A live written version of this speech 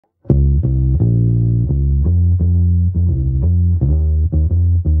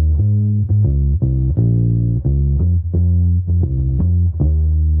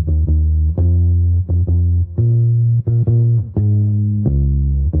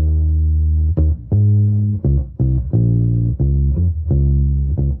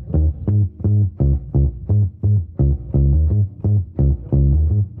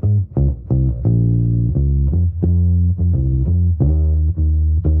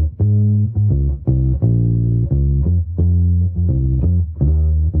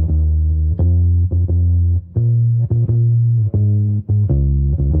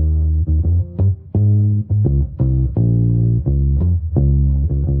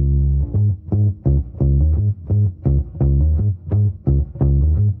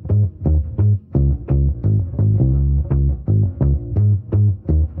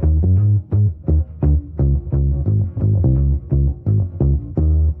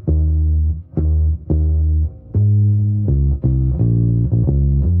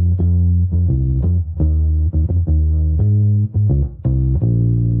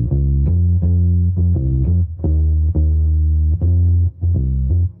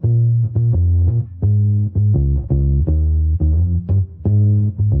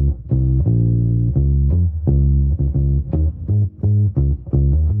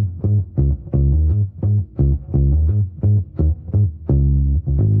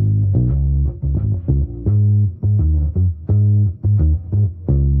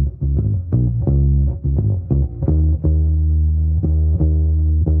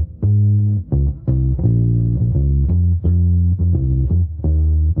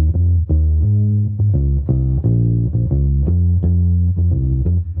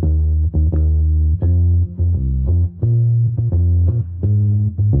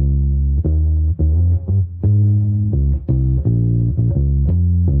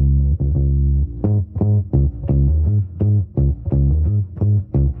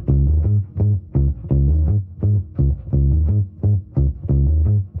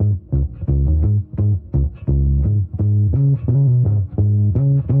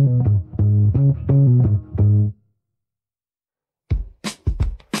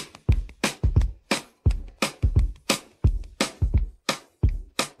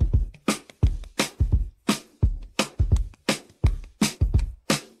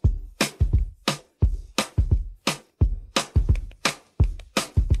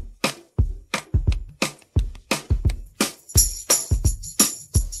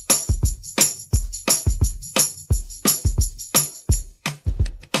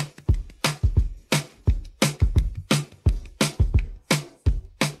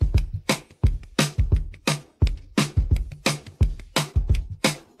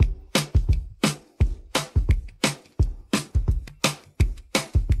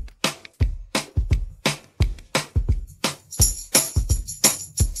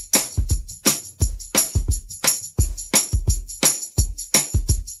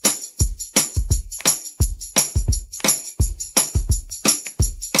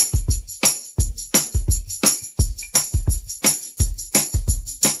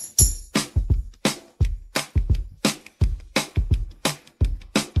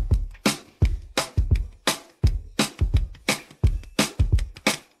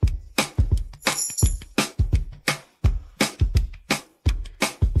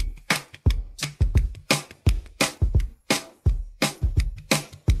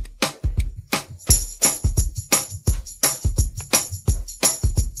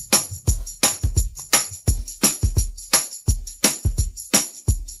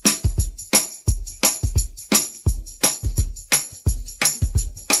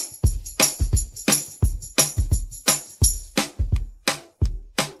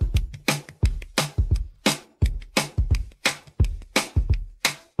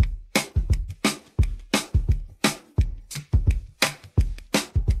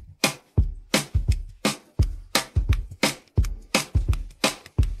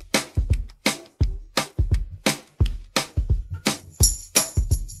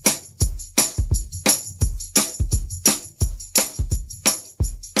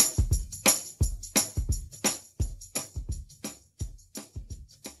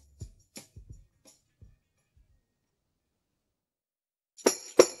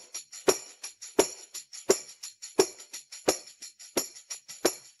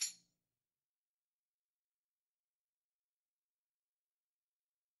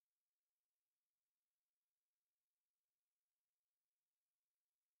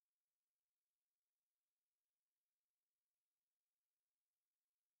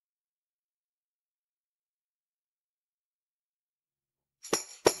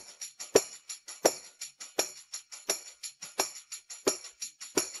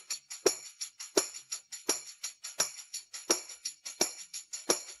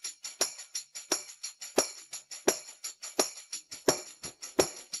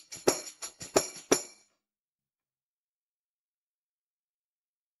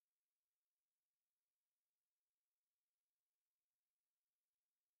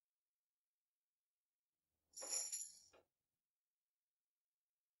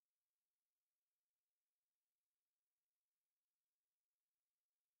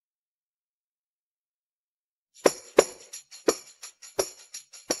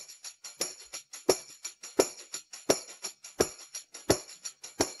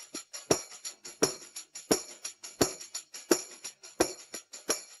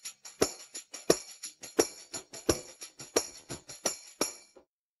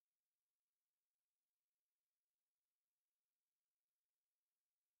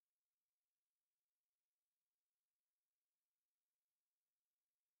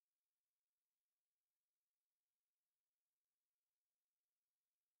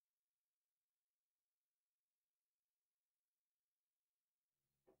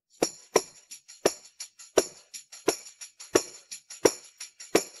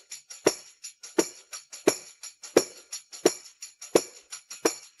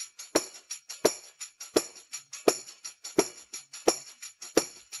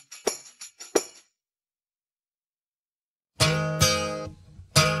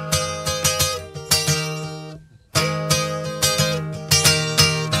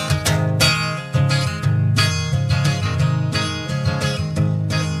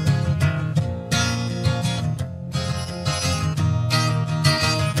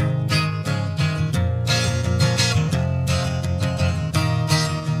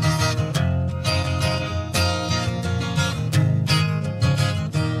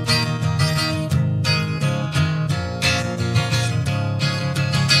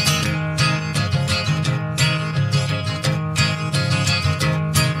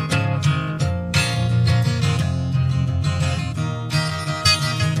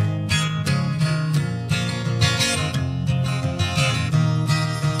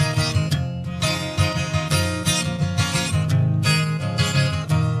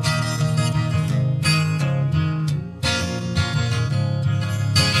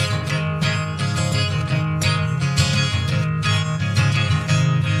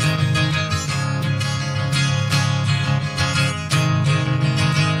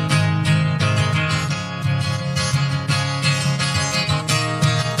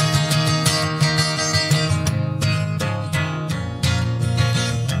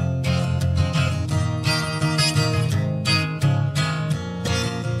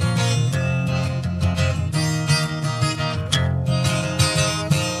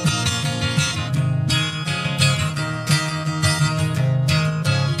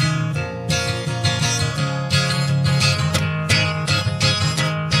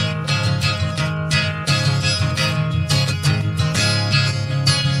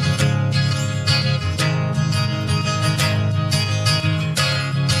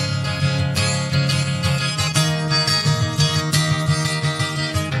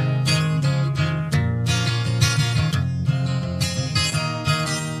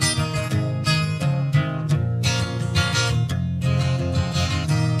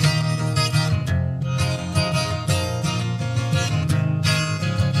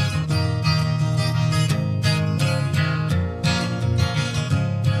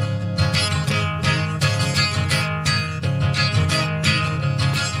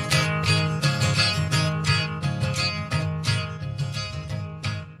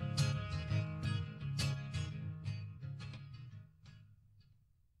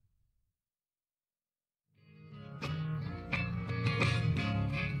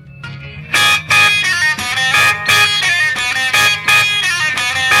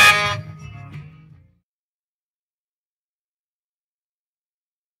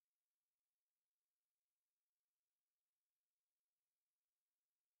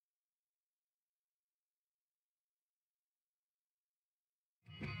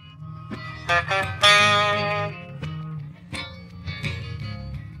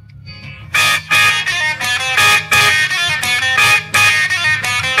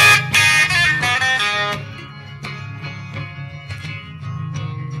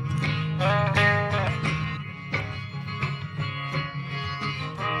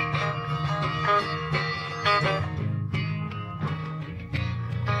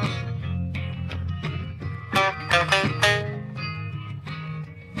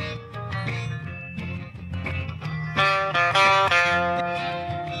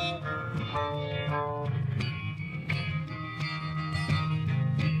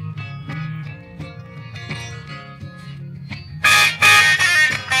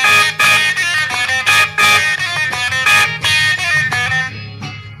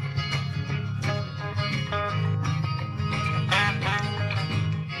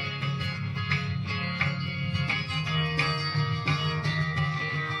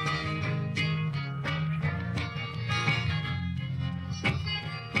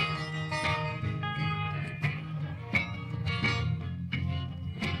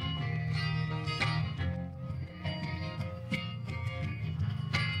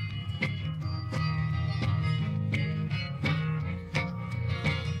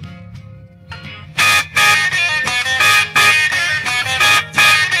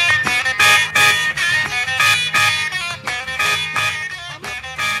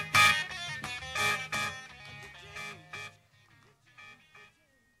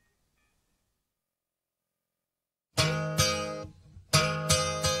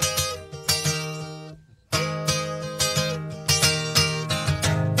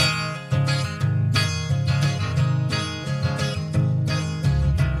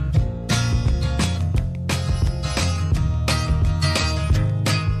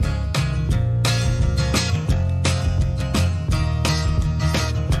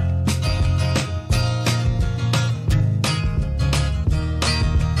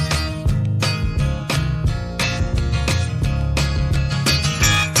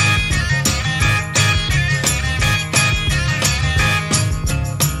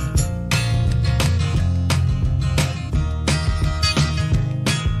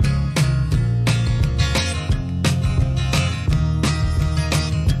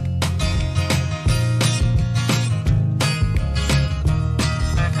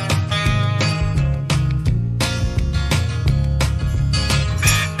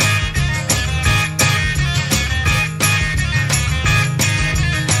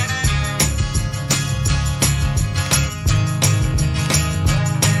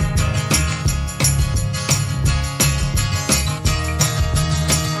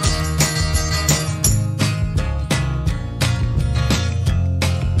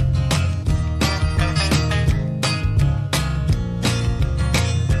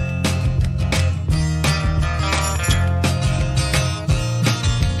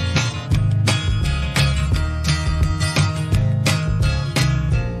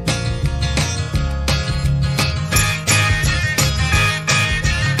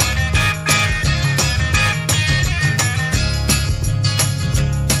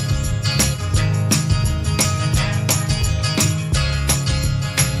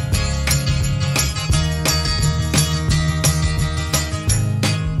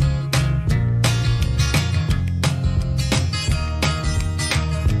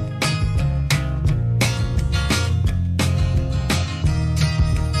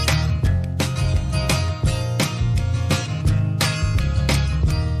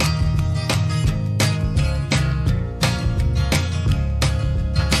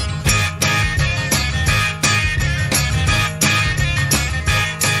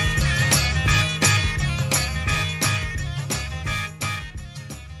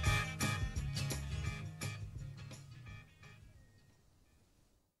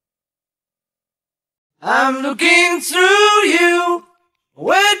I'm looking through you.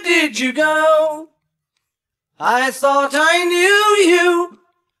 Where did you go? I thought I knew you.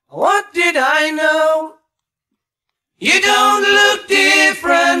 What did I know? You don't look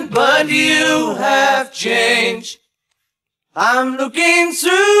different, but you have changed. I'm looking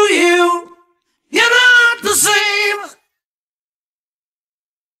through you. You're not the same.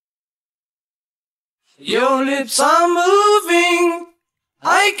 Your lips are moving.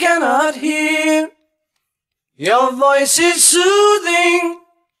 I cannot hear. Your voice is soothing,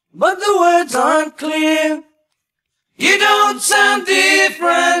 but the words aren't clear. You don't sound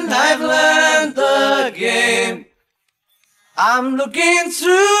different, I've learned the game. I'm looking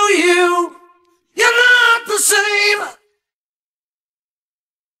through you, you're not the same.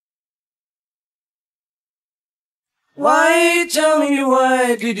 Why, tell me,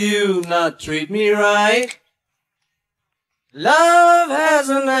 why did you not treat me right? Love has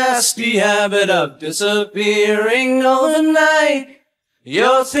a nasty habit of disappearing overnight.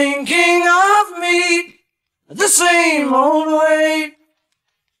 You're thinking of me the same old way.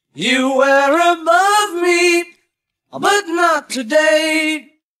 You were above me, but not today.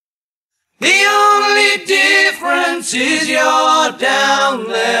 The only difference is you're down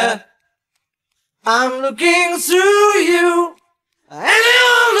there. I'm looking through you, and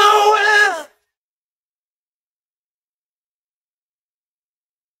you're nowhere.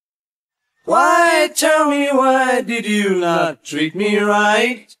 Why, tell me, why did you not treat me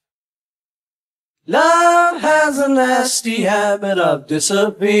right? Love has a nasty habit of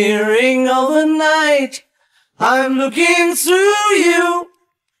disappearing overnight. I'm looking through you.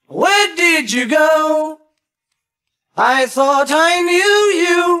 Where did you go? I thought I knew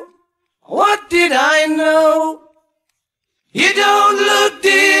you. What did I know? You don't look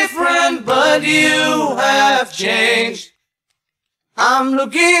different, but you have changed. I'm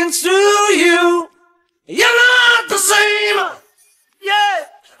looking through you. You're not the same. Yeah,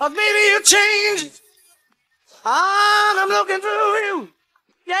 or maybe you changed. I'm looking through you.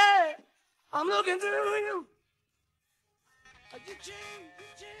 Yeah, I'm looking through you. You changed.